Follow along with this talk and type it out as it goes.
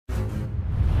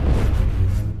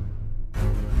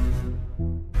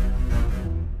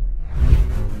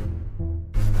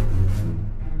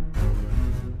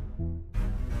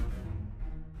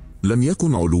لم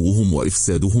يكن علوهم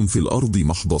وإفسادهم في الأرض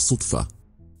محض صدفة،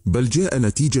 بل جاء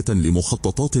نتيجة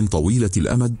لمخططات طويلة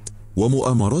الأمد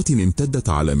ومؤامرات امتدت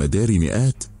على مدار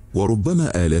مئات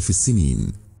وربما آلاف السنين.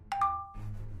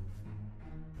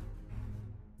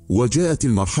 وجاءت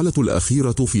المرحلة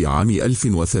الأخيرة في عام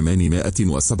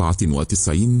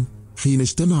 1897 حين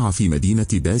اجتمع في مدينة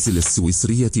بازل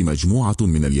السويسرية مجموعة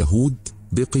من اليهود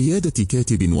بقيادة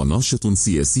كاتب وناشط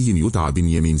سياسي يدعى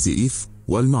بنيامين زئيف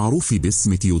والمعروف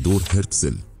باسم تيودور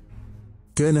هرتزل.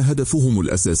 كان هدفهم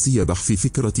الأساسي بحث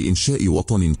فكرة إنشاء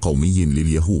وطن قومي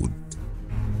لليهود.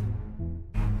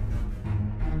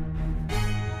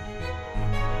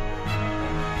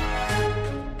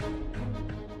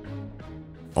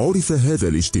 عرف هذا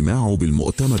الاجتماع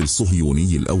بالمؤتمر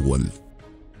الصهيوني الأول،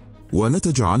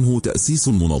 ونتج عنه تأسيس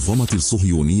المنظمة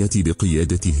الصهيونية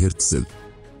بقيادة هرتزل،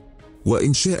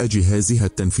 وإنشاء جهازها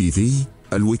التنفيذي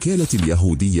الوكالة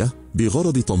اليهودية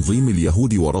بغرض تنظيم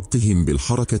اليهود وربطهم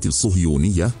بالحركة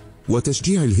الصهيونية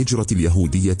وتشجيع الهجرة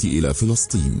اليهودية إلى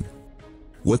فلسطين،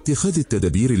 واتخاذ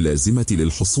التدابير اللازمة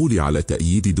للحصول على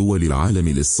تأييد دول العالم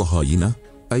للصهاينة،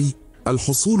 أي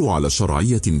الحصول على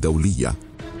شرعية دولية.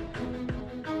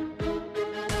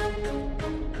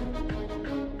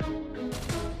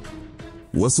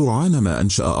 وسرعان ما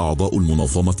أنشأ أعضاء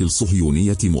المنظمة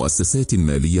الصهيونية مؤسسات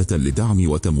مالية لدعم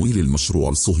وتمويل المشروع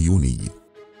الصهيوني،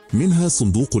 منها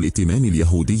صندوق الائتمان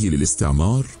اليهودي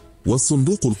للاستعمار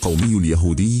والصندوق القومي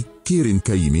اليهودي كيرن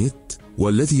كايميت،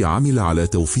 والذي عمل على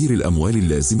توفير الأموال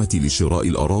اللازمة لشراء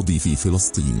الأراضي في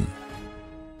فلسطين.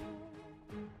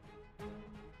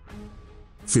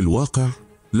 في الواقع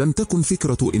لم تكن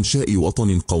فكرة إنشاء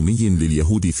وطن قومي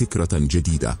لليهود فكرة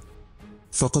جديدة،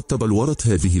 فقد تبلورت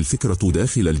هذه الفكرة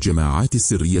داخل الجماعات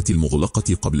السرية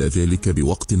المغلقة قبل ذلك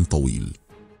بوقت طويل.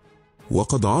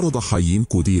 وقد عرض حايين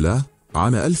كوديلا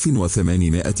عام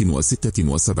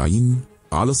 1876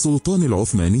 على السلطان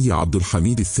العثماني عبد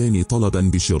الحميد الثاني طلبا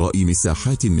بشراء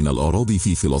مساحات من الأراضي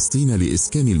في فلسطين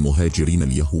لإسكان المهاجرين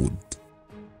اليهود،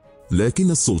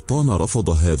 لكن السلطان رفض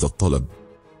هذا الطلب،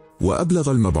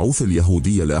 وأبلغ المبعوث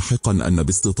اليهودي لاحقا أن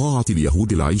باستطاعة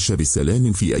اليهود العيش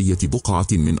بسلام في أي بقعة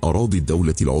من أراضي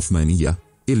الدولة العثمانية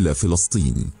إلا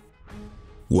فلسطين،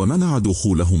 ومنع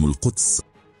دخولهم القدس،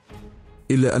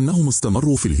 إلا أنهم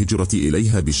استمروا في الهجرة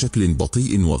إليها بشكل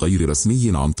بطيء وغير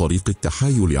رسمي عن طريق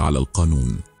التحايل على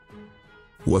القانون.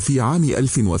 وفي عام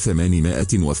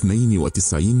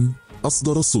 1892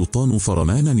 أصدر السلطان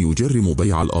فرمانا يجرم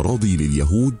بيع الأراضي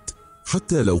لليهود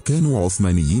حتى لو كانوا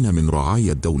عثمانيين من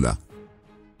رعايا الدولة،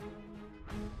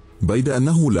 بيد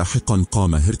أنه لاحقا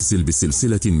قام هرتزل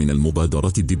بسلسلة من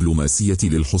المبادرات الدبلوماسية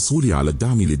للحصول على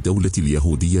الدعم للدولة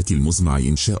اليهودية المزمع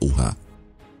إنشاؤها،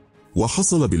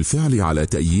 وحصل بالفعل على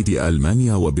تأييد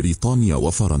ألمانيا وبريطانيا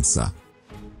وفرنسا.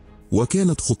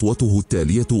 وكانت خطوته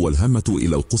التالية والهمة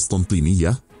إلى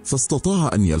القسطنطينية،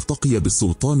 فاستطاع أن يلتقي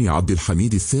بالسلطان عبد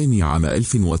الحميد الثاني عام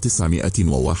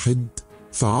 1901،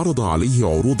 فعرض عليه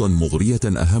عروضا مغرية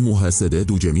أهمها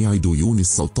سداد جميع ديون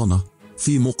السلطنة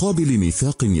في مقابل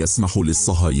ميثاق يسمح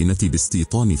للصهاينة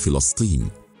باستيطان فلسطين.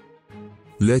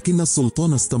 لكن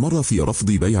السلطان استمر في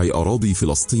رفض بيع أراضي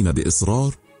فلسطين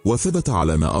بإصرار، وثبت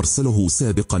على ما أرسله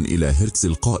سابقا إلى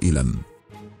هرتزل قائلا: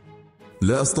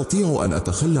 لا أستطيع أن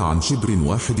أتخلى عن شبر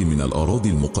واحد من الأراضي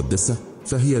المقدسة،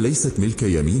 فهي ليست ملك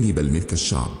يميني بل ملك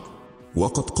الشعب،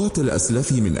 وقد قاتل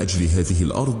أسلافي من أجل هذه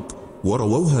الأرض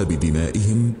ورووها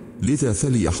بدمائهم، لذا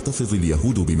فليحتفظ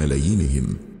اليهود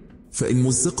بملايينهم، فإن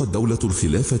مزقت دولة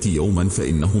الخلافة يوما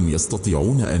فإنهم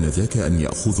يستطيعون آنذاك أن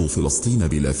يأخذوا فلسطين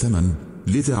بلا ثمن،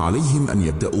 لذا عليهم أن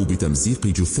يبدأوا بتمزيق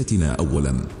جثتنا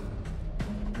أولا.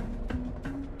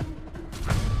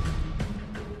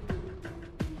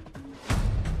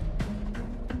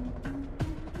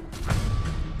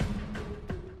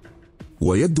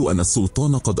 ويبدو أن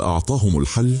السلطان قد أعطاهم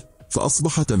الحل،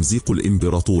 فأصبح تمزيق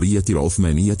الإمبراطورية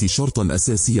العثمانية شرطا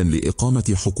أساسيا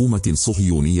لإقامة حكومة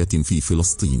صهيونية في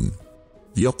فلسطين.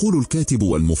 يقول الكاتب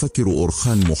والمفكر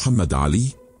أورخان محمد علي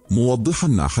موضحا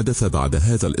ما حدث بعد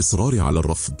هذا الإصرار على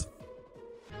الرفض: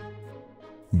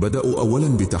 بدأوا أولا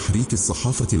بتحريك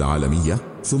الصحافة العالمية،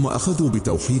 ثم أخذوا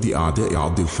بتوحيد أعداء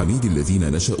عبد الحميد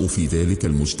الذين نشأوا في ذلك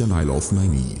المجتمع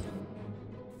العثماني،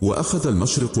 وأخذ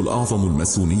المشرق الأعظم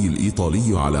الماسوني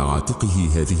الإيطالي على عاتقه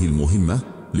هذه المهمة،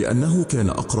 لأنه كان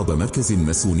أقرب مركز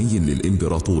ماسوني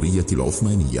للإمبراطورية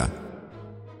العثمانية،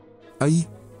 أي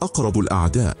أقرب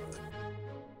الأعداء.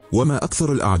 وما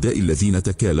أكثر الأعداء الذين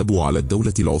تكالبوا على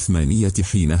الدولة العثمانية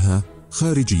حينها،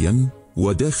 خارجيا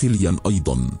وداخليا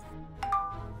أيضا.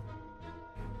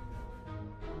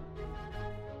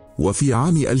 وفي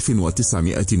عام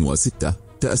 1906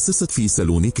 تأسست في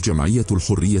سالونيك جمعية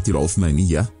الحرية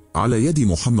العثمانية على يد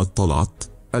محمد طلعت،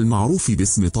 المعروف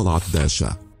باسم طلعت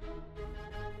باشا،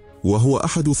 وهو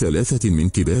أحد 3 من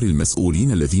كبار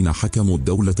المسؤولين الذين حكموا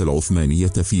الدولة العثمانية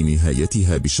في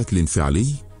نهايتها بشكل فعلي،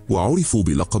 وعرفوا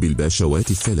بلقب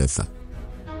الباشوات ال3.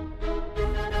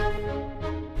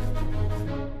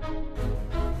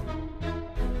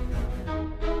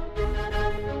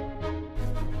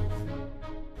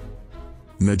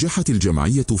 نجحت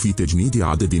الجمعية في تجنيد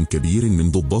عدد كبير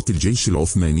من ضباط الجيش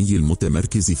العثماني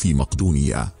المتمركز في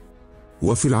مقدونيا،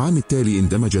 وفي العام التالي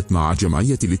اندمجت مع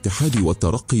جمعية الاتحاد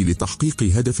والترقي لتحقيق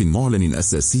هدف معلن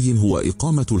أساسي هو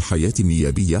إقامة الحياة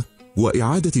النيابية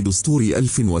وإعادة دستور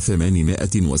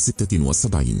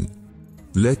 1876،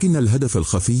 لكن الهدف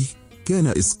الخفي كان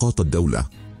إسقاط الدولة.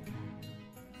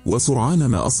 وسرعان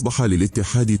ما أصبح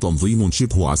للاتحاد تنظيم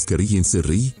شبه عسكري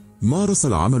سري مارس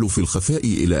العمل في الخفاء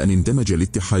إلى أن اندمج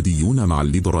الاتحاديون مع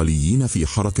الليبراليين في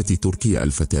حركة تركيا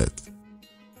الفتاة،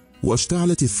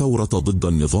 واشتعلت الثورة ضد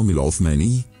النظام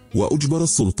العثماني، وأجبر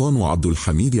السلطان عبد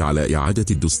الحميد على إعادة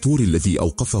الدستور الذي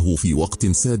أوقفه في وقت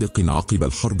سابق عقب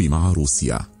الحرب مع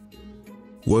روسيا.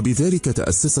 وبذلك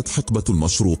تأسست حقبة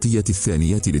المشروطية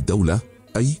الثانية للدولة،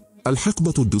 أي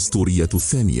الحقبة الدستورية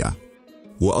الثانية،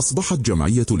 وأصبحت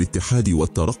جمعية الاتحاد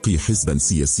والترقي حزبا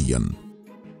سياسيا.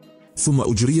 ثم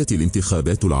أجريت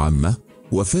الانتخابات العامة،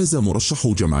 وفاز مرشح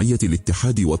جمعية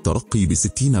الاتحاد والترقي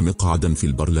ب60 مقعدا في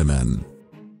البرلمان،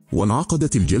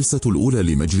 وانعقدت الجلسة الأولى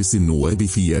لمجلس النواب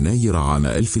في يناير عام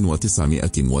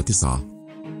 1909.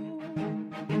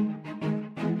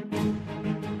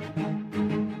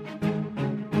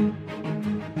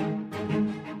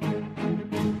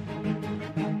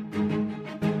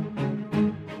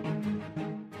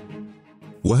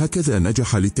 وهكذا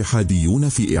نجح الاتحاديون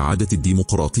في إعادة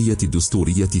الديمقراطية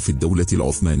الدستورية في الدولة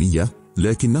العثمانية،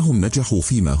 لكنهم نجحوا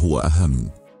فيما هو أهم،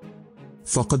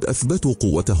 فقد أثبتوا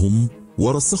قوتهم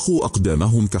ورسخوا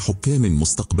أقدامهم كحكام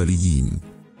مستقبليين،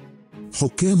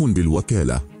 حكام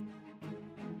بالوكالة.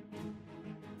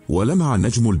 ولمع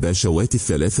نجم الباشوات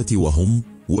ال3 وهم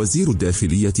وزير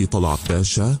الداخلية طلعت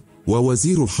باشا،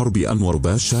 ووزير الحرب أنور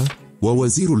باشا،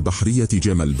 ووزير البحرية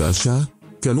جمال باشا،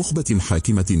 كنخبة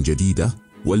حاكمة جديدة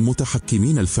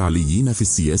والمتحكمين الفعليين في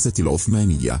السياسة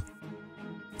العثمانية.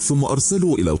 ثم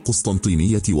أرسلوا إلى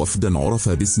القسطنطينية وفدا عرف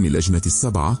باسم لجنة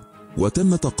ال7،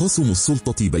 وتم تقاسم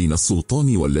السلطة بين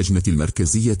السلطان واللجنة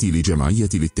المركزية لجمعية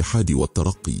الاتحاد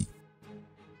والترقي،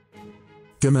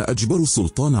 كما أجبروا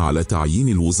السلطان على تعيين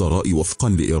الوزراء وفقا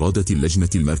لإرادة اللجنة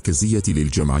المركزية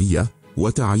للجمعية،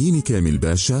 وتعيين كامل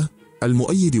باشا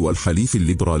المؤيد والحليف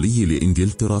الليبرالي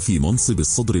لإنجلترا في منصب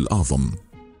الصدر الأعظم.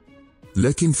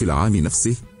 لكن في العام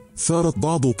نفسه ثارت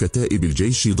بعض كتائب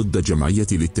الجيش ضد جمعية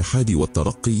الاتحاد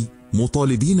والترقي،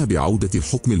 مطالبين بعودة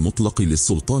الحكم المطلق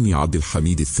للسلطان عبد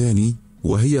الحميد الثاني،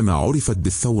 وهي ما عرفت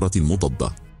بالثورة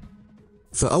المضادة.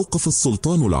 فأوقف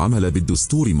السلطان العمل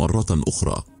بالدستور مرة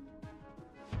أخرى،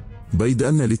 بيد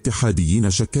أن الاتحاديين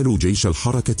شكلوا جيش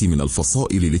الحركة من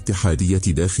الفصائل الاتحادية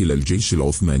داخل الجيش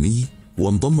العثماني،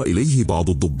 وانضم إليه بعض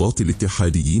الضباط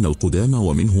الاتحاديين القدامى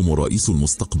ومنهم الرئيس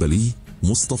المستقبلي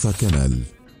مصطفى كمال.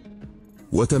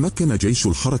 وتمكن جيش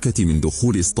الحركة من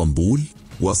دخول اسطنبول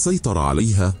وسيطر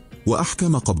عليها،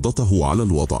 وأحكم قبضته على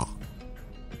الوضع،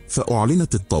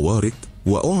 فأعلنت الطوارئ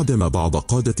وأعدم بعض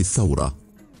قادة الثورة.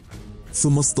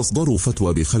 ثم استصدروا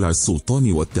فتوى بخلع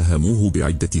السلطان واتهموه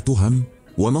بعدة تهم،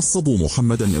 ونصبوا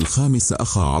محمدا الخامس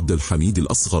أخا عبد الحميد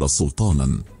الأصغر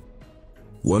سلطانا.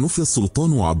 ونفي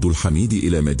السلطان عبد الحميد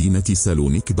إلى مدينة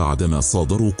سالونيك بعدما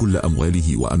صادروا كل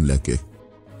أمواله وأملاكه،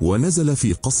 ونزل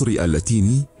في قصر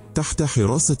اللاتيني تحت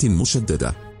حراسة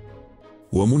مشددة.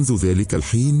 ومنذ ذلك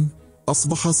الحين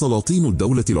أصبح سلاطين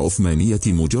الدولة العثمانية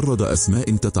مجرد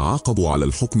أسماء تتعاقب على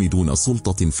الحكم دون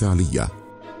سلطة فعلية.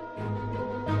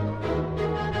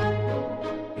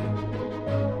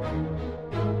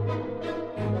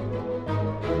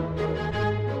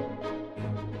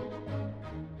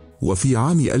 وفي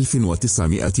عام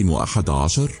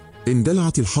 1911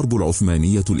 اندلعت الحرب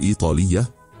العثمانية الإيطالية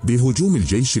بهجوم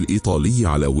الجيش الإيطالي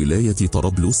على ولاية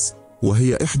طرابلس،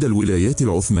 وهي إحدى الولايات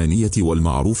العثمانية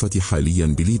والمعروفة حاليا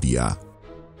بليبيا.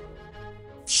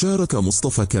 شارك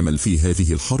مصطفى كمال في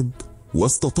هذه الحرب،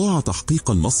 واستطاع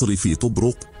تحقيق النصر في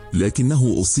طبرق،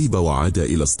 لكنه أصيب وعاد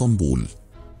إلى اسطنبول.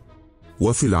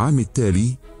 وفي العام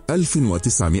التالي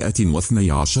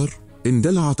 1912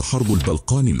 اندلعت حرب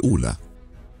البلقان الأولى،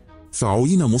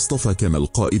 فعين مصطفى كمال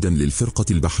قائدا للفرقة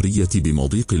البحرية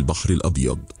بمضيق البحر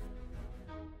الأبيض.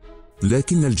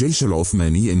 لكن الجيش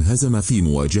العثماني انهزم في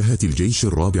مواجهة الجيش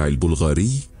الرابع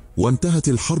البلغاري، وانتهت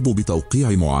الحرب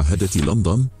بتوقيع معاهدة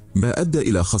لندن، ما أدى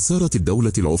إلى خسارة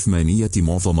الدولة العثمانية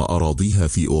معظم أراضيها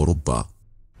في أوروبا.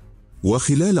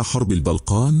 وخلال حرب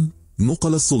البلقان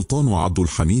نقل السلطان عبد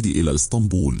الحميد إلى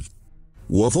اسطنبول،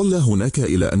 وظل هناك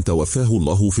إلى أن توفاه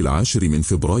الله في 10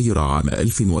 فبراير عام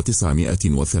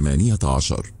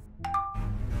 1918.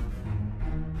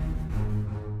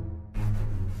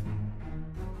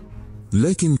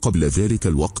 لكن قبل ذلك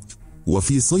الوقت،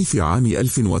 وفي صيف عام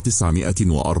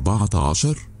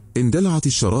 1914، اندلعت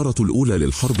الشرارة الأولى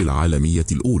للحرب العالمية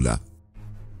الأولى،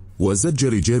 وزج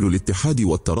رجال الاتحاد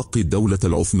والترقي الدولة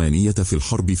العثمانية في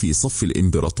الحرب في صف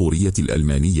الإمبراطورية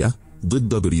الألمانية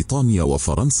ضد بريطانيا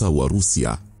وفرنسا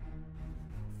وروسيا.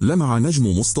 لمع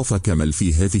نجم مصطفى كمال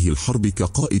في هذه الحرب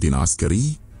كقائد عسكري،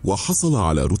 وحصل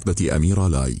على رتبة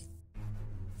أميرالاي،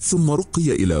 ثم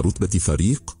رقي إلى رتبة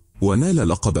فريق، ونال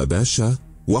لقب باشا،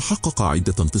 وحقق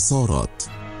عدة انتصارات.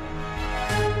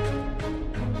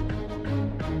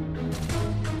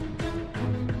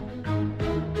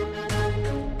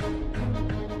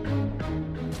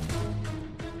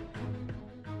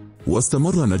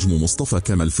 واستمر نجم مصطفى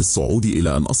كمال في الصعود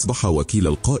إلى أن أصبح وكيل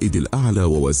القائد الأعلى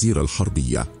ووزير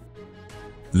الحربية.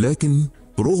 لكن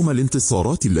رغم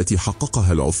الانتصارات التي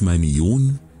حققها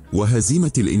العثمانيون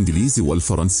وهزيمة الإنجليز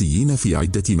والفرنسيين في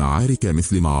عدة معارك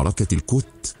مثل معركة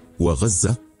الكوت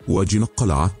وغزة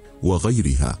وجنقلعة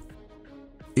وغيرها،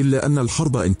 إلا أن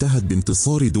الحرب انتهت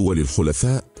بانتصار دول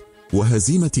الخلفاء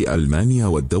وهزيمة ألمانيا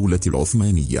والدولة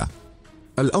العثمانية،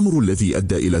 الأمر الذي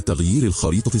أدى إلى تغيير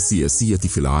الخريطة السياسية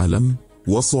في العالم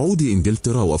وصعود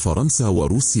إنجلترا وفرنسا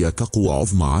وروسيا كقوى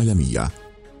عظمى عالمية،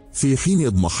 في حين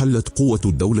اضمحلت قوة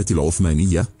الدولة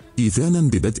العثمانية إذانا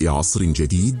ببدء عصر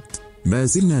جديد ما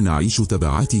زلنا نعيش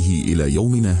تبعاته إلى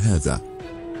يومنا هذا.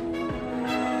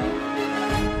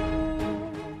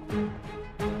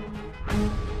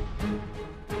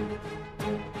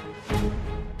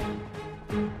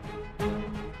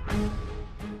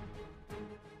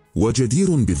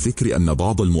 وجدير بالذكر أن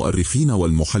بعض المؤرخين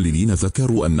والمحللين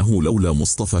ذكروا أنه لولا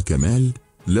مصطفى كمال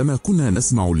لما كنا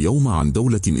نسمع اليوم عن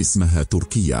دولة اسمها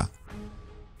تركيا.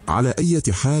 على أي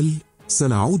حال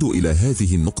سنعود إلى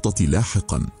هذه النقطة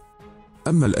لاحقا.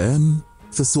 أما الآن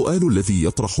فالسؤال الذي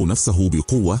يطرح نفسه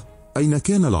بقوة: أين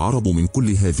كان العرب من كل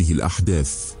هذه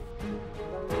الأحداث؟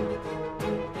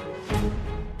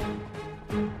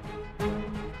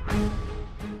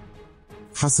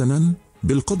 حسنا،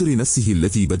 بالقدر نفسه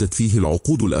الذي بدت فيه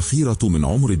العقود الأخيرة من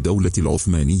عمر الدولة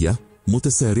العثمانية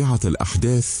متسارعة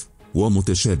الأحداث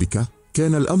ومتشابكة،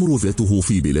 كان الأمر ذاته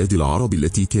في بلاد العرب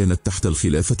التي كانت تحت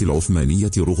الخلافة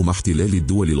العثمانية رغم احتلال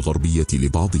الدول الغربية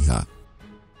لبعضها.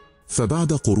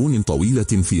 فبعد قرون طويلة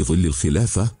في ظل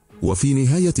الخلافة، وفي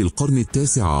نهاية القرن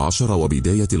 19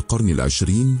 وبداية القرن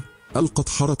 20، ألقت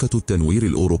حركة التنوير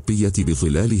الأوروبية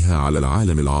بظلالها على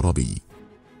العالم العربي،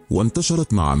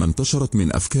 وانتشرت مع ما انتشرت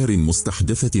من أفكار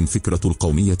مستحدثة فكرة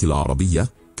القومية العربية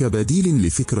كبديل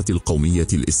لفكرة القومية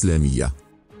الإسلامية.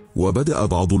 وبدأ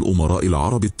بعض الأمراء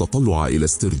العرب التطلع إلى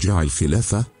استرجاع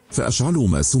الخلافة، فأشعلوا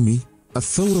ما سمي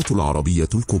الثورة العربية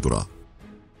الكبرى.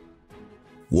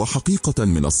 وحقيقة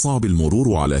من الصعب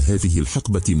المرور على هذه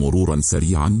الحقبة مرورا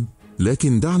سريعا،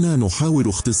 لكن دعنا نحاول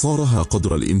اختصارها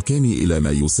قدر الإمكان إلى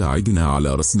ما يساعدنا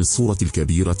على رسم الصورة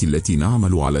الكبيرة التي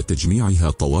نعمل على تجميعها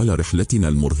طوال رحلتنا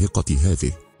المرهقة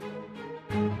هذه.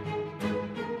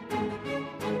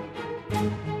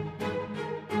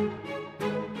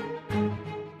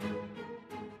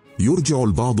 يرجع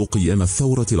البعض قيام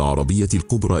الثورة العربية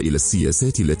الكبرى إلى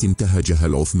السياسات التي انتهجها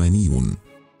العثمانيون.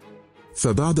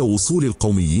 فبعد وصول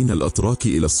القوميين الأتراك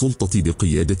إلى السلطة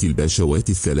بقيادة الباشوات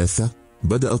الثلاثة،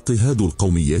 بدأ اضطهاد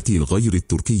القوميات الغير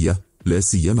التركية لا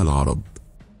سيما العرب.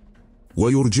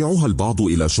 ويرجعها البعض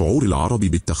إلى شعور العرب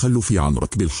بالتخلف عن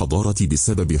ركب الحضارة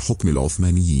بسبب حكم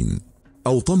العثمانيين،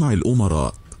 أو طمع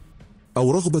الأمراء،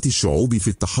 أو رغبة الشعوب في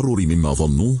التحرر مما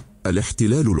ظنوه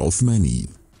الاحتلال العثماني.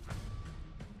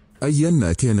 أيا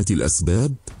ما كانت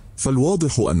الأسباب،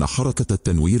 فالواضح أن حركة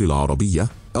التنوير العربية،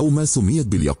 أو ما سميت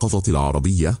باليقظة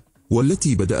العربية،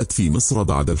 والتي بدأت في مصر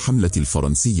بعد الحملة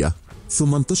الفرنسية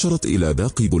ثم انتشرت إلى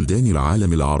باقي بلدان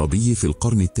العالم العربي في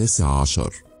القرن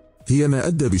 19، هي ما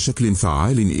أدى بشكل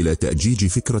فعال إلى تأجيج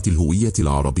فكرة الهوية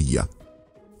العربية.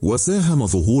 وساهم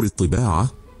ظهور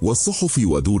الطباعة والصحف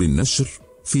ودور النشر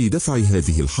في دفع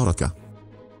هذه الحركة،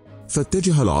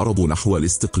 فاتجه العرب نحو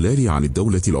الاستقلال عن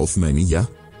الدولة العثمانية،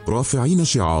 رافعين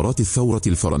شعارات الثورة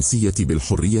الفرنسية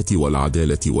بالحرية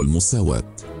والعدالة والمساواة.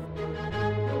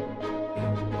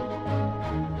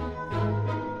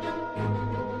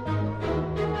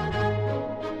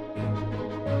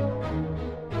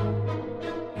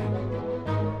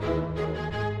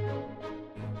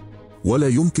 ولا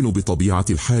يمكن بطبيعة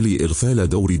الحال إغفال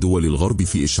دور دول الغرب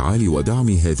في إشعال ودعم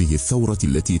هذه الثورة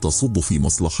التي تصب في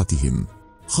مصلحتهم،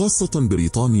 خاصة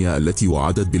بريطانيا التي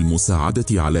وعدت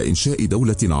بالمساعدة على إنشاء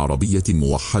دولة عربية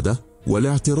موحدة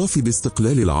والاعتراف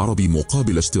باستقلال العرب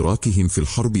مقابل اشتراكهم في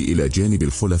الحرب إلى جانب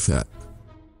الحلفاء.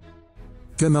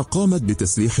 كما قامت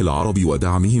بتسليح العرب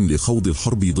ودعمهم لخوض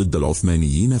الحرب ضد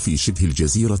العثمانيين في شبه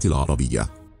الجزيرة العربية.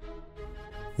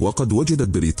 وقد وجدت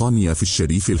بريطانيا في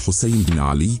الشريف الحسين بن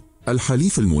علي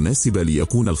الحليف المناسب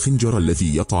ليكون الخنجر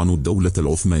الذي يطعن الدولة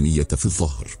العثمانية في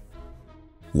الظهر.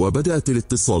 وبدأت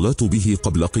الاتصالات به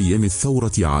قبل قيام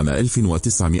الثورة عام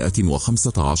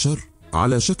 1915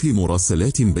 على شكل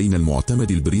مراسلات بين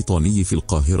المعتمد البريطاني في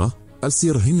القاهرة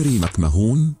السير هنري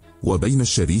مكمهون وبين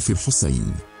الشريف الحسين.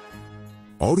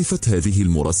 عرفت هذه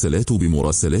المراسلات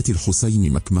بمراسلات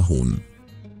الحسين مكمهون،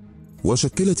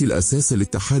 وشكلت الأساس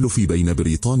للتحالف بين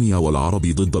بريطانيا والعرب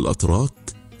ضد الأتراك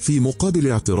في مقابل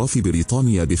اعتراف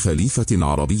بريطانيا بخليفة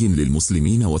عربي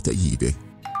للمسلمين وتأييده.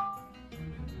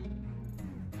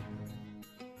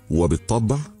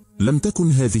 وبالطبع لم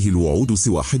تكن هذه الوعود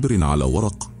سوى حبر على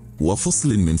ورق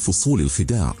وفصل من فصول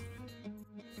الخداع.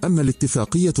 أما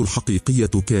الاتفاقية الحقيقية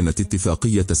كانت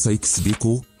اتفاقية سايكس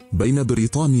بيكو بين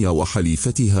بريطانيا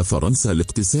وحليفتها فرنسا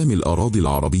لاقتسام الأراضي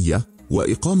العربية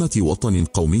وإقامة وطن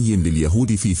قومي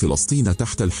لليهود في فلسطين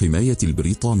تحت الحماية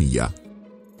البريطانية.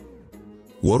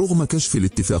 ورغم كشف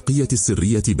الاتفاقية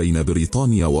السرية بين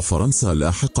بريطانيا وفرنسا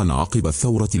لاحقا عقب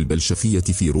الثورة البلشفية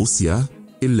في روسيا،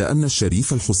 إلا أن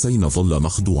الشريف الحسين ظل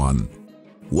مخدوعا،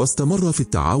 واستمر في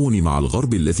التعاون مع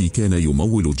الغرب الذي كان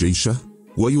يمول جيشه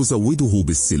ويزوده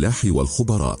بالسلاح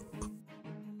والخبراء.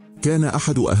 كان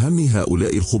أحد أهم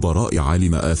هؤلاء الخبراء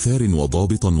عالم آثار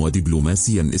وضابطا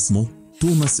ودبلوماسيا اسمه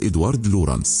توماس إدوارد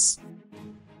لورنس،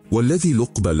 والذي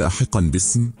لقب لاحقا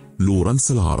باسم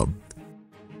لورنس العرب.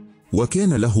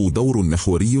 وكان له دور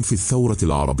محوري في الثورة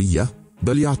العربية،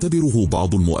 بل يعتبره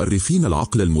بعض المؤرخين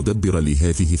العقل المدبر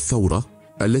لهذه الثورة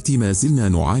التي ما زلنا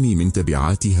نعاني من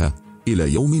تبعاتها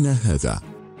إلى يومنا هذا.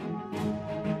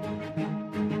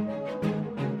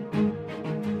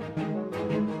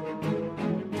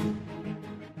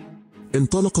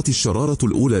 انطلقت الشرارة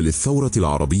الأولى للثورة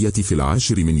العربية في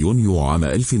 10 يونيو عام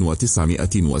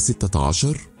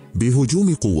 1916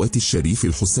 بهجوم قوات الشريف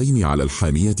الحسين على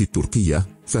الحامية التركية،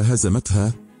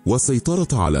 فهزمتها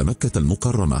وسيطرت على مكة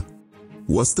المكرمة،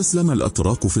 واستسلم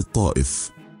الأتراك في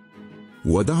الطائف.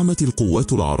 ودعمت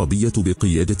القوات العربية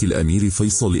بقيادة الأمير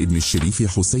فيصل ابن الشريف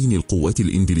حسين القوات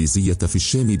الإنجليزية في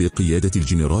الشام بقيادة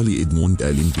الجنرال إدموند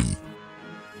آلنبي.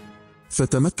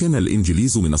 فتمكن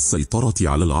الإنجليز من السيطرة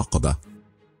على العقبة،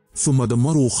 ثم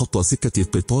دمروا خط سكة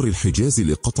قطار الحجاز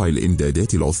لقطع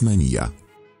الإمدادات العثمانية،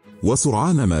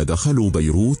 وسرعان ما دخلوا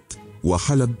بيروت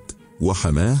وحلب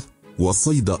وحماه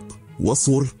وصيدا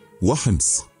وصور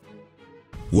وحمص.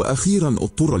 وأخيرا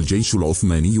اضطر الجيش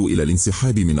العثماني إلى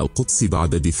الانسحاب من القدس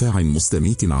بعد دفاع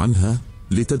مستميت عنها،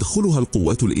 لتدخلها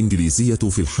القوات الإنجليزية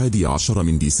في 11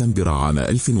 من ديسمبر عام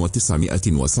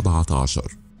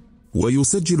 1917.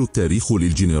 ويسجل التاريخ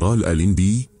للجنرال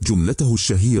آلنبي جملته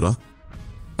الشهيرة: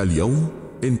 اليوم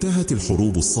انتهت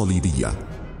الحروب الصليبية.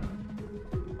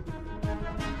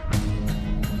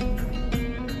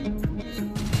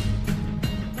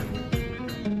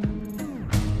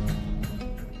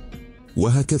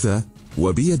 وهكذا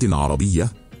وبيد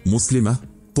عربية مسلمة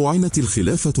طعنت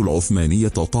الخلافة العثمانية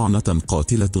طعنة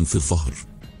قاتلة في الظهر،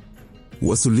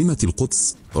 وسلمت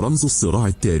القدس رمز الصراع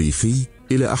التاريخي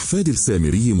إلى أحفاد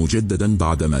السامري مجددا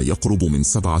بعدما يقرب من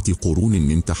 7 قرون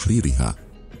من تحريرها.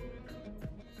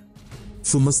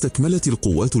 ثم استكملت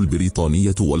القوات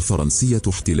البريطانية والفرنسية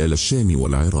احتلال الشام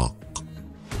والعراق.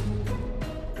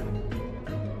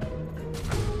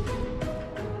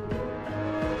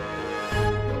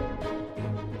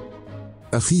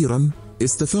 أخيرا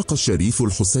استفاق الشريف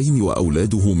الحسين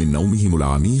وأولاده من نومهم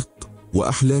العميق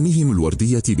وأحلامهم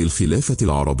الوردية بالخلافة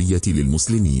العربية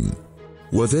للمسلمين،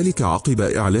 وذلك عقب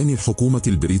إعلان الحكومة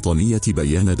البريطانية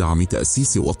بيان دعم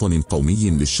تأسيس وطن قومي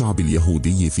للشعب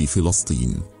اليهودي في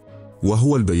فلسطين،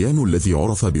 وهو البيان الذي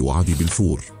عرف بوعد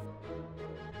بلفور.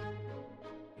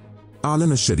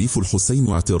 أعلن الشريف الحسين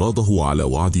اعتراضه على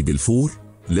وعد بلفور،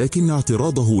 لكن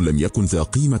اعتراضه لم يكن ذا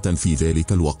قيمة في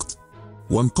ذلك الوقت،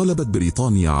 وانقلبت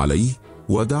بريطانيا عليه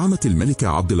ودعمت الملك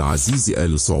عبد العزيز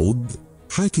آل سعود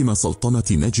حاكم سلطنة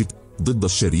نجد ضد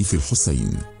الشريف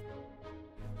الحسين.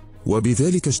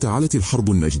 وبذلك اشتعلت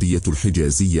الحرب النجدية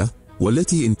الحجازية،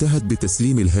 والتي انتهت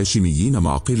بتسليم الهاشميين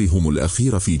معقلهم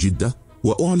الأخير في جدة،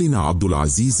 وأعلن عبد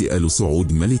العزيز آل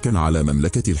سعود ملكا على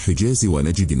مملكة الحجاز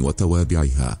ونجد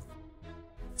وتوابعها.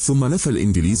 ثم نفى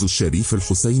الإنجليز الشريف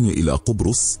الحسين إلى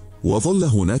قبرص، وظل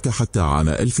هناك حتى عام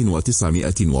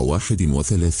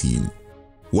 1931،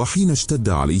 وحين اشتد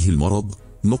عليه المرض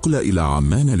نقل إلى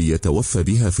عمان ليتوفى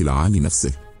بها في العام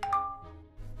نفسه.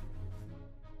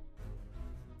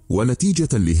 ونتيجة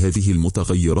لهذه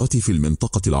المتغيرات في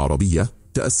المنطقة العربية،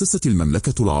 تأسست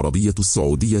المملكة العربية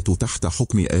السعودية تحت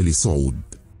حكم آل سعود،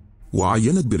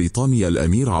 وعينت بريطانيا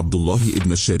الأمير عبد الله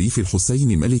ابن الشريف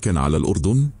الحسين ملكا على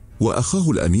الأردن،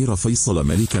 وأخاه الأمير فيصل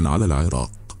ملكا على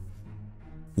العراق.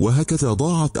 وهكذا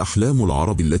ضاعت أحلام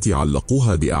العرب التي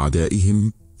علقوها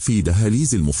بأعدائهم في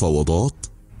دهاليز المفاوضات،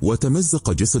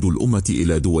 وتمزق جسد الأمة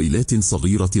إلى دويلات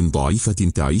صغيرة ضعيفة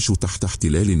تعيش تحت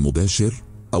احتلال مباشر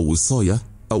أو وصاية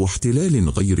أو احتلال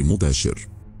غير مباشر.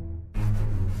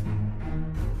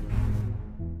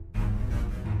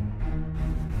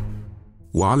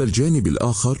 وعلى الجانب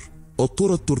الآخر،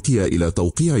 اضطرت تركيا إلى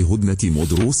توقيع هدنة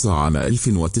مودروس عام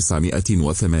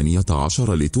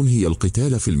 1918 لتنهي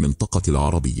القتال في المنطقة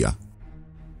العربية.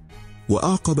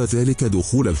 وأعقب ذلك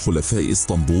دخول الحلفاء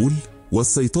اسطنبول،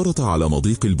 والسيطرة على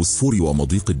مضيق البوسفور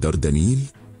ومضيق الدردنيل،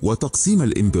 وتقسيم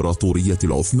الإمبراطورية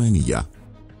العثمانية.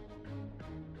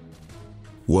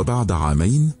 وبعد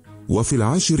عامين، وفي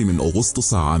 10 من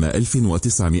أغسطس عام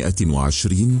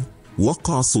 1920،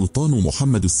 وقع السلطان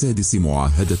محمد السادس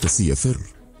معاهدة سيافر،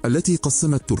 التي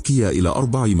قسمت تركيا إلى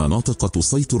 4 مناطق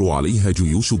تسيطر عليها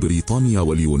جيوش بريطانيا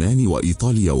واليونان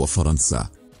وإيطاليا وفرنسا.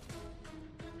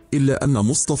 إلا أن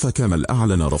مصطفى كمال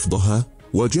أعلن رفضها،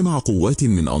 وجمع قوات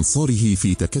من أنصاره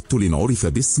في تكتل عرف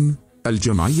باسم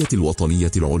الجمعية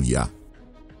الوطنية العليا.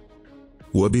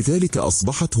 وبذلك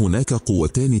أصبحت هناك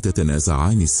قوتان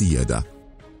تتنازعان السيادة،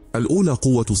 الأولى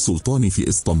قوة السلطان في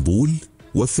إسطنبول،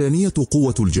 والثانية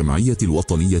قوة الجمعية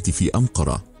الوطنية في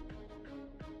أنقرة.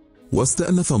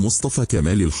 واستأنف مصطفى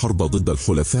كمال الحرب ضد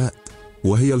الحلفاء،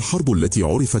 وهي الحرب التي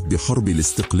عرفت بحرب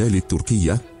الاستقلال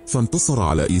التركية، فانتصر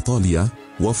على إيطاليا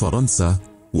وفرنسا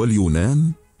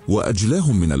واليونان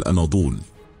وأجلاهم من الأناضول.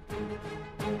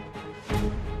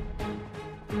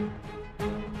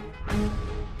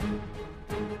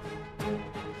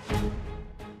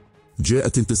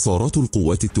 جاءت انتصارات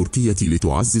القوات التركية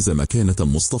لتعزز مكانة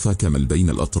مصطفى كمال بين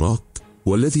الأتراك،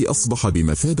 والذي أصبح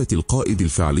بمثابة القائد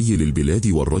الفعلي للبلاد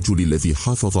والرجل الذي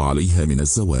حافظ عليها من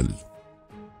الزوال.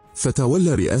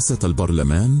 فتولى رئاسة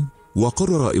البرلمان،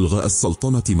 وقرر إلغاء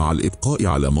السلطنة مع الإبقاء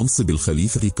على منصب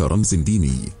الخليفة كرمز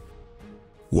ديني.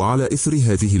 وعلى إثر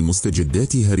هذه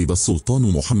المستجدات هرب السلطان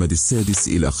محمد السادس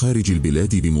إلى خارج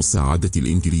البلاد بمساعدة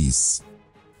الإنجليز،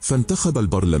 فانتخب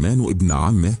البرلمان ابن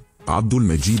عمه عبد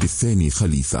المجيد الثاني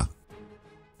خليفة.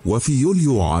 وفي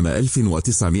يوليو عام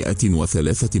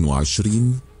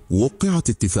 1923 وقعت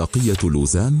اتفاقية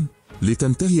لوزان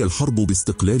لتنتهي الحرب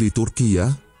باستقلال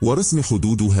تركيا ورسم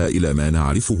حدودها إلى ما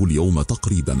نعرفه اليوم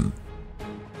تقريبا.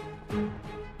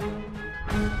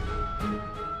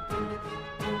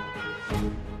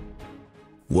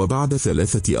 وبعد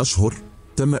 3 أشهر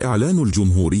تم إعلان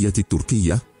الجمهورية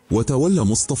التركية، وتولى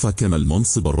مصطفى كمال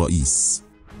منصب الرئيس.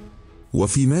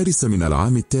 وفي مارس من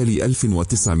العام التالي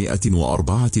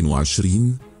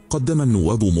 1924 قدم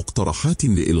النواب مقترحات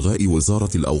لإلغاء وزارة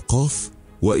الأوقاف،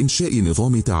 وإنشاء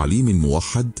نظام تعليم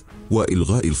موحد،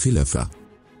 وإلغاء الخلافة.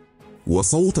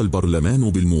 وصوت البرلمان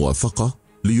بالموافقة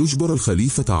ليجبر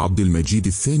الخليفة عبد المجيد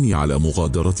الثاني على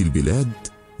مغادرة البلاد،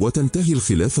 وتنتهي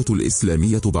الخلافة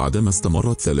الإسلامية بعدما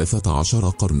استمرت 13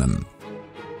 قرنا.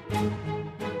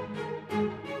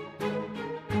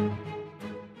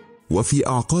 وفي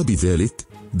أعقاب ذلك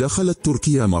دخلت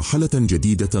تركيا مرحلة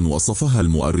جديدة وصفها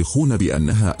المؤرخون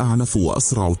بأنها أعنف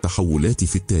وأسرع التحولات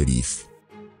في التاريخ.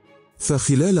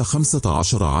 فخلال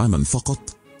 15 عاما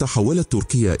فقط تحولت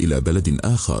تركيا إلى بلد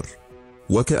آخر،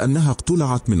 وكأنها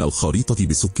اقتلعت من الخريطة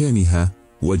بسكانها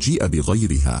وجيء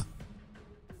بغيرها.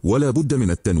 ولا بد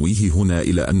من التنويه هنا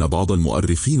إلى أن بعض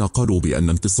المؤرخين قالوا بأن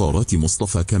انتصارات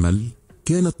مصطفى كمال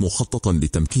كانت مخططا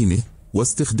لتمكينه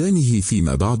واستخدامه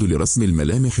فيما بعد لرسم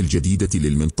الملامح الجديدة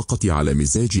للمنطقة على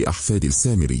مزاج أحفاد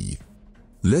السامري.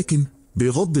 لكن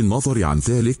بغض النظر عن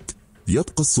ذلك،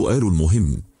 يبقى السؤال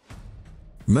المهم: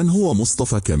 من هو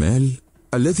مصطفى كمال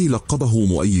الذي لقبه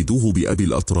مؤيدوه بأبي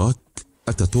الأتراك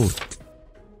أتاتورك؟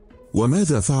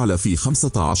 وماذا فعل في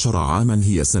 15 عاما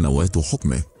هي سنوات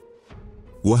حكمه؟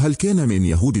 وهل كان من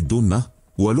يهود الدنة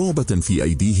ولعبة في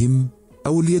أيديهم،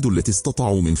 أو اليد التي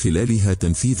استطاعوا من خلالها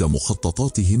تنفيذ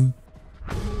مخططاتهم؟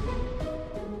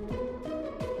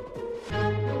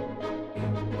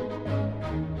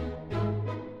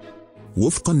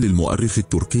 وفقا للمؤرخ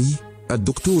التركي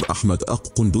الدكتور أحمد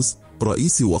قندوز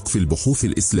رئيس وقف البحوث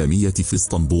الإسلامية في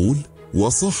اسطنبول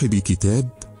وصاحب كتاب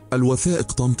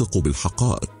الوثائق تنطق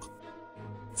بالحقائق،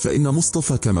 فإن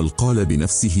مصطفى كمال قال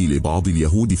بنفسه لبعض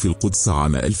اليهود في القدس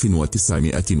عام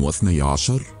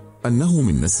 1912 أنه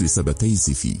من نسل سبتي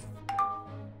زفي.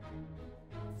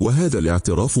 وهذا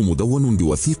الاعتراف مدون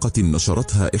بوثيقة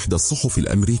نشرتها إحدى الصحف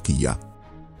الأمريكية.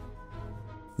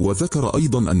 وذكر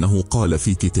أيضا أنه قال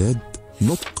في كتاب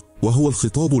نطق، وهو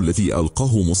الخطاب الذي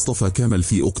ألقاه مصطفى كامل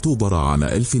في أكتوبر عام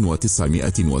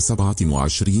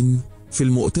 1927 في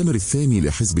المؤتمر الثاني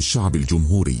لحزب الشعب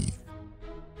الجمهوري: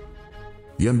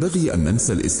 ينبغي أن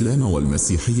ننسى الإسلام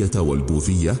والمسيحية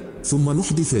والبوذية، ثم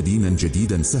نحدث دينا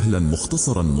جديدا سهلا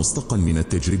مختصرا مستقا من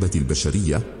التجربة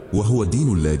البشرية، وهو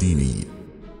الدين اللاديني.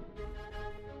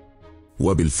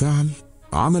 وبالفعل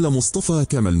عمل مصطفى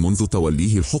كامل منذ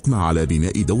توليه الحكم على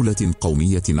بناء دولة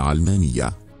قومية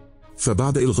علمانية.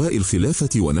 فبعد إلغاء الخلافة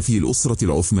ونفي الأسرة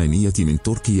العثمانية من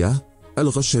تركيا،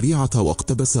 ألغى الشريعة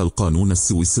واقتبس القانون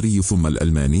السويسري ثم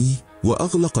الألماني،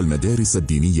 وأغلق المدارس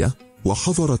الدينية،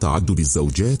 وحظر تعدد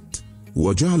الزوجات،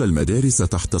 وجعل المدارس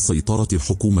تحت سيطرة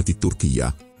الحكومة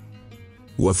التركية.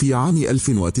 وفي عام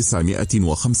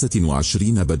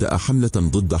 1925 بدأ حملة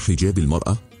ضد حجاب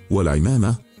المرأة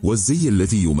والعمامة والزي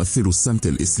الذي يمثل السمت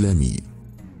الإسلامي.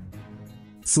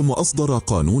 ثم أصدر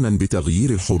قانونا بتغيير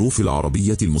الحروف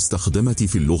العربية المستخدمة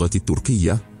في اللغة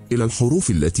التركية إلى الحروف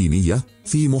اللاتينية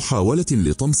في محاولة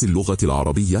لطمس اللغة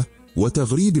العربية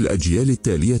وتغريب الأجيال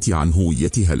التالية عن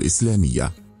هويتها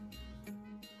الإسلامية.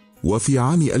 وفي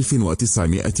عام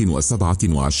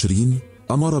 1927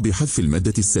 أمر بحذف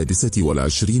المادة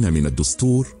 26 من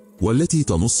الدستور، والتي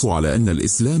تنص على أن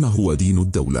الإسلام هو دين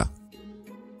الدولة،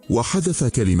 وحذف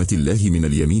كلمة الله من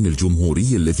اليمين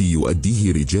الجمهوري الذي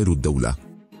يؤديه رجال الدولة.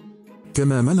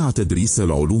 كما منع تدريس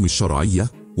العلوم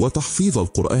الشرعية وتحفيظ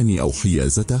القرآن أو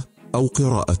حيازته أو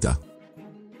قراءته،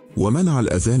 ومنع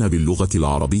الأذان باللغة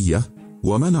العربية،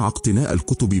 ومنع اقتناء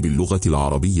الكتب باللغة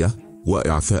العربية،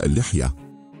 وإعفاء اللحية.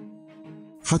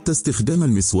 حتى استخدام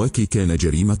المسواك كان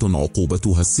جريمة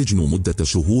عقوبتها السجن مدة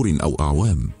شهور أو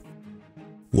أعوام.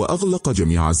 وأغلق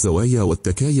جميع الزوايا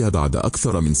والتكايا بعد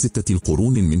أكثر من 6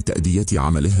 قرون من تأدية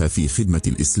عملها في خدمة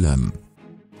الإسلام.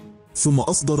 ثم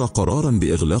أصدر قرارا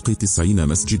بإغلاق 90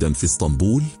 مسجدا في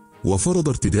اسطنبول، وفرض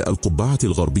ارتداء القبعة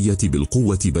الغربية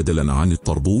بالقوة بدلا عن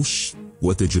الطربوش،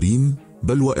 وتجريم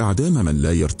بل وإعدام من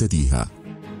لا يرتديها.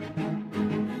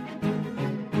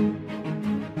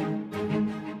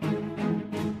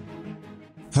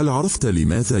 هل عرفت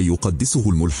لماذا يقدسه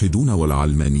الملحدون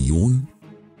والعلمانيون؟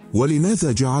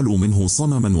 ولماذا جعلوا منه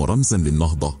صنما ورمزا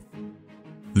للنهضة؟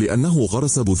 لأنه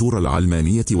غرس بذور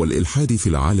العلمانية والإلحاد في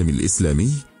العالم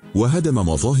الإسلامي، وهدم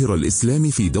مظاهر الإسلام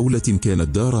في دولة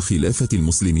كانت دار خلافة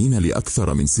المسلمين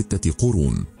لأكثر من 6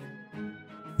 قرون.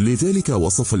 لذلك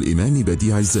وصف الإمام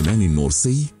بديع الزمان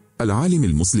النورسي، العالم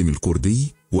المسلم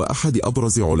الكردي وأحد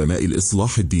أبرز علماء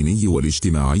الإصلاح الديني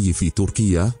والاجتماعي في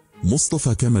تركيا،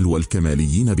 مصطفى كامل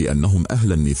والكماليين بأنهم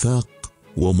أهل النفاق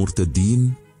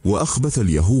ومرتدين وأخبث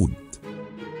اليهود.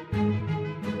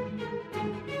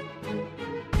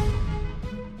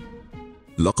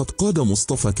 لقد قاد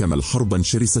مصطفى كامل حربا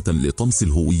شرسة لطمس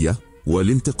الهوية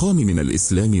والانتقام من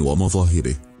الإسلام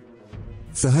ومظاهره.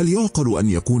 فهل يعقل أن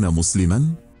يكون مسلما؟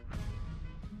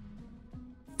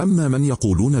 أما من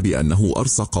يقولون بأنه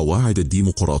أرسى قواعد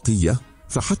الديمقراطية،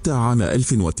 فحتى عام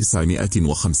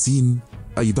 1950،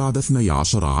 أي بعد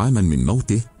 12 عاما من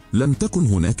موته، لم تكن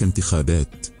هناك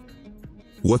انتخابات.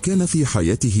 وكان في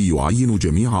حياته يعين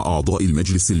جميع أعضاء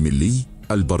المجلس الملي،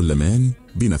 البرلمان،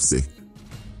 بنفسه.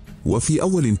 وفي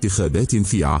أول انتخابات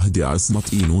في عهد عصمة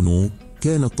إينونو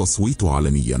كان التصويت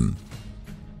علنيا،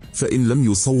 فإن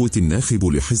لم يصوت الناخب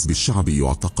لحزب الشعب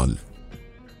يعتقل.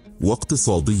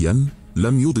 واقتصاديا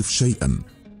لم يضف شيئا،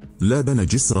 لا بنى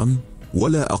جسرا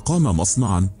ولا أقام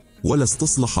مصنعا ولا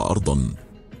استصلح أرضا،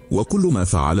 وكل ما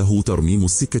فعله ترميم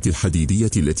السكة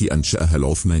الحديدية التي أنشأها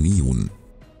العثمانيون.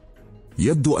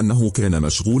 يبدو أنه كان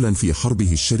مشغولا في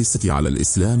حربه الشرسة على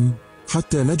الإسلام،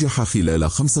 حتى نجح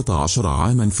خلال 15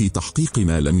 عاما في تحقيق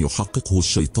ما لم يحققه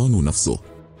الشيطان نفسه.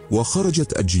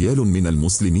 وخرجت أجيال من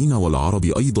المسلمين والعرب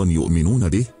أيضا يؤمنون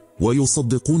به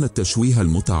ويصدقون التشويه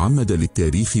المتعمد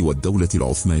للتاريخ والدولة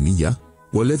العثمانية،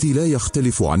 والذي لا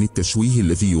يختلف عن التشويه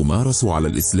الذي يمارس على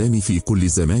الإسلام في كل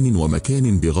زمان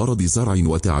ومكان بغرض زرع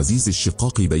وتعزيز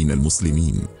الشقاق بين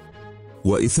المسلمين،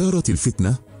 وإثارة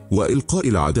الفتنة، وإلقاء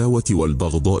العداوة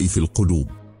والبغضاء في القلوب،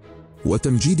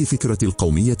 وتمجيد فكرة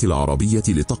القومية العربية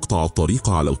لتقطع الطريق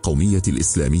على القومية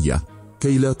الإسلامية،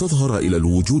 كي لا تظهر إلى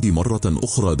الوجود مرة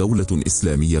أخرى دولة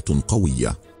إسلامية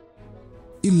قوية.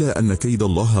 إلا أن كيد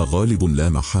الله غالب لا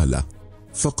محالة،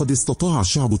 فقد استطاع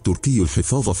الشعب التركي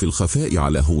الحفاظ في الخفاء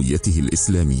على هويته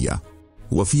الإسلامية.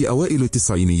 وفي أوائل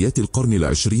تسعينيات القرن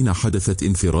العشرين حدثت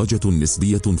انفراجة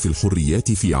نسبية في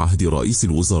الحريات في عهد رئيس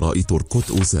الوزراء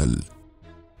توركوت أوزال،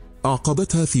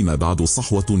 أعقبتها فيما بعد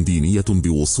صحوة دينية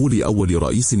بوصول أول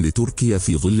رئيس لتركيا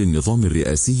في ظل النظام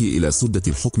الرئاسي إلى سدة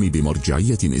الحكم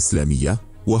بمرجعية إسلامية،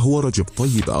 وهو رجب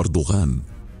طيب أردوغان.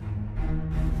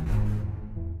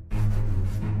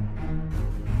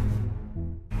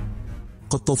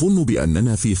 قد تظن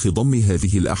بأننا في خضم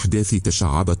هذه الأحداث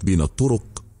تشعبت بنا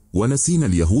الطرق، ونسينا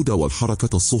اليهود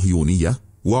والحركة الصهيونية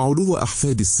وعلو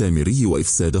أحفاد السامري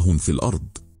وإفسادهم في الأرض.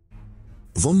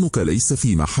 ظنك ليس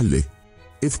في محله،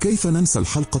 إذ كيف ننسى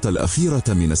الحلقة الأخيرة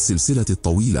من السلسلة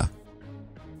الطويلة،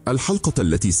 الحلقة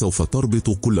التي سوف تربط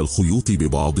كل الخيوط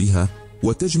ببعضها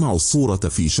وتجمع الصورة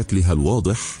في شكلها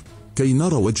الواضح كي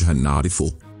نرى وجها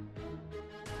نعرفه.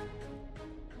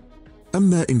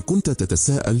 أما إن كنت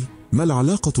تتساءل ما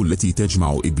العلاقة التي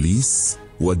تجمع إبليس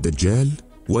والدجال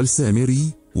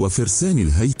والسامري وفرسان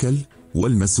الهيكل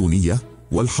والماسونية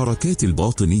والحركات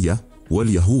الباطنية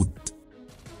واليهود،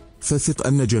 فثق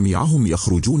أن جميعهم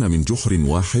يخرجون من جحر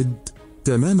واحد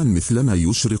تماما مثلما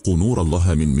يشرق نور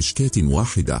الله من مشكاة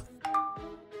واحدة.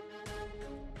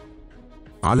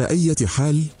 على أي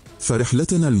حال،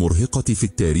 فرحلتنا المرهقة في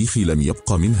التاريخ لم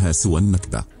يبق منها سوى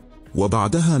النكبة،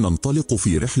 وبعدها ننطلق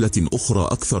في رحلة أخرى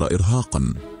أكثر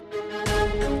إرهاقا.